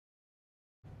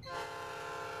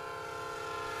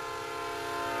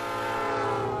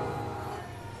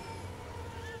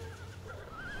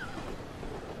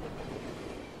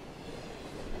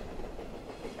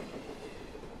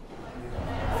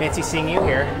Fancy seeing you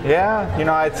here. Yeah, you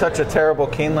know, I had such a terrible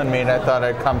Keeneland meet, I thought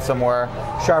I'd come somewhere,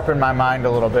 sharpen my mind a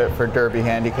little bit for Derby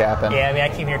handicapping. Yeah, I mean, I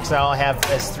came here because all I have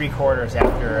is 3/4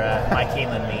 after my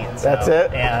Keeneland meet. So, that's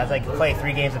it? Yeah, I like to play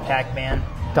 3 games of Pac-Man.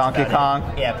 Donkey Kong?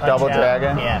 Yeah, Punch Double Out.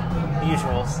 Dragon? Yeah, the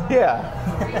usuals. Yeah.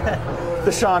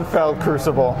 The Sean Feld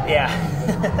Crucible. Yeah.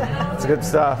 It's good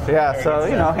stuff. Yeah, Very so, good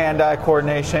you know, hand-eye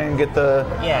coordination, get the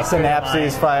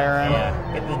synapses firing.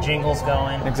 Yeah, get the jingles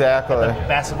going. Exactly. Get the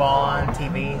basketball on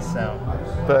TV, so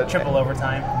but triple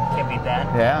overtime. Can't beat that.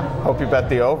 Yeah, hope you bet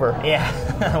the over.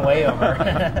 Yeah, way over.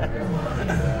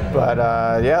 But,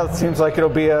 yeah, it seems like it'll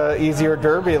be a easier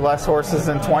Derby, less horses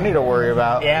than 20 to worry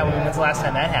about. Yeah, when's the last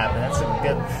time that happened? That's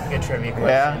a good trivia question.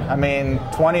 Yeah, I mean,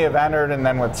 20 have entered, and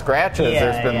then with scratches,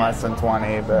 there's been less than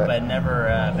 20. But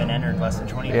never been entered less than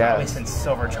 20, probably since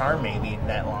Silver Charm, maybe,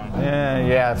 that long.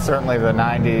 Yeah, certainly the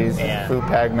 90s, Food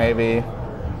Peg maybe.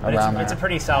 But it's a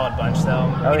pretty solid bunch, though.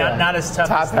 I mean, not as tough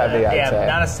top as heavy, I'd say.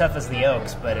 not as tough as the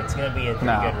Oaks, but it's going to be a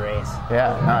pretty good race.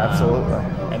 Yeah, no, absolutely.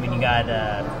 I mean, you got,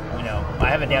 you know, I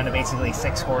have it down to basically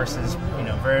 6 horses. You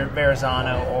know,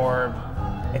 Verrazano, Orb,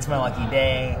 It's My Lucky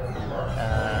Day.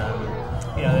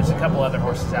 You know, there's a couple other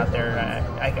horses out there.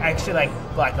 I actually like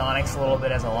Black Onyx a little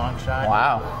bit as a long shot.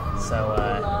 Wow. So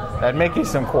that'd make you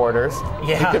some quarters.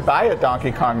 Yeah. You could buy a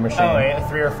Donkey Kong machine. Oh, yeah,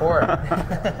 3 or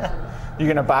 4. You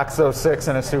gonna box those 6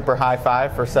 in a super high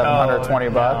 5 for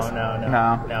 $720 bucks?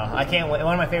 No. I can't. One of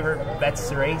my favorite bets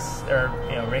to race, or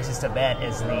races to bet,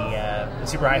 is the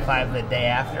super high 5 the day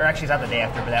after. Or actually, it's not the day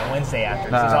after, but that Wednesday after.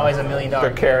 So there's always $1 million.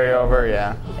 The carryover,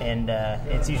 yeah. And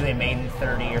it's usually a maiden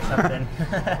 30 or something.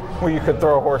 Well, you could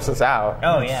throw horses out.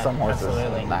 Oh yeah, some horses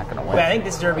absolutely. Not gonna win. But I think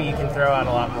this Derby you can throw out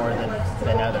a lot more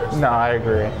than others. No, I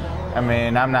agree. I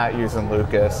mean, I'm not using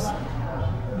Lucas.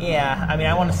 Yeah, I mean,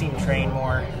 I want to see him train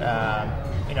more.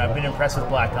 You know, I've been impressed with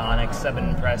Black Onyx. I've been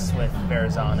impressed with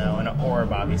Verrazano and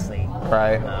Orb, obviously.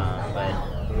 Right.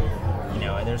 But, you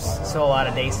know, there's still a lot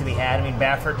of days to be had. I mean,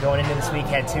 Baffert going into this week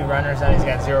had 2 runners. Now he's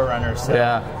got 0 runners. So,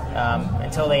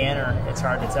 until they enter, it's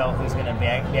hard to tell who's going to be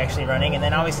actually running. And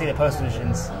then, obviously, the post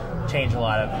positions change a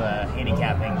lot of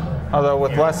handicapping. Although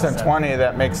with less than 20,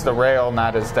 that makes the rail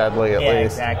not as deadly, at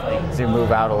least. Yeah, exactly. As you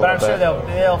move out a little bit. But I'm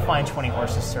sure they'll find 20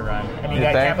 horses to run. I mean, you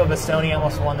got Campo Bastoni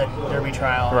almost won the Derby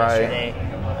trial yesterday.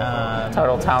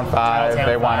 Turtletown 5,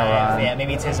 they want to run. Yeah,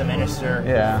 maybe it's his minister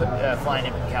flying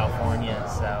in from California.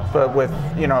 So. But with,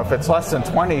 you know, if it's less than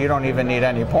 20, you don't even need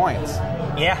any points.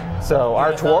 Yeah. So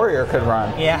Arch Warrior could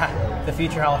run. Yeah, the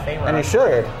future Hall of Famer. And he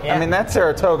should. Yeah. I mean, that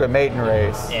Saratoga maiden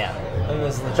race. Yeah, it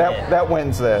was legit. That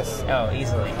wins this. Oh,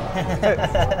 easily.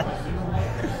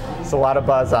 It's a lot of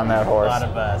buzz on that horse. A lot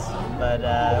of buzz. But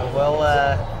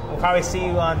we'll probably see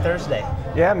you on Thursday.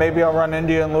 Yeah, maybe I'll run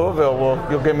into you in Louisville.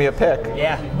 You'll give me a pick.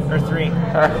 Yeah, or 3.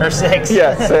 Or 6.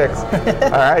 Yeah, 6.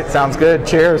 All right, sounds good.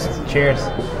 Cheers. Cheers.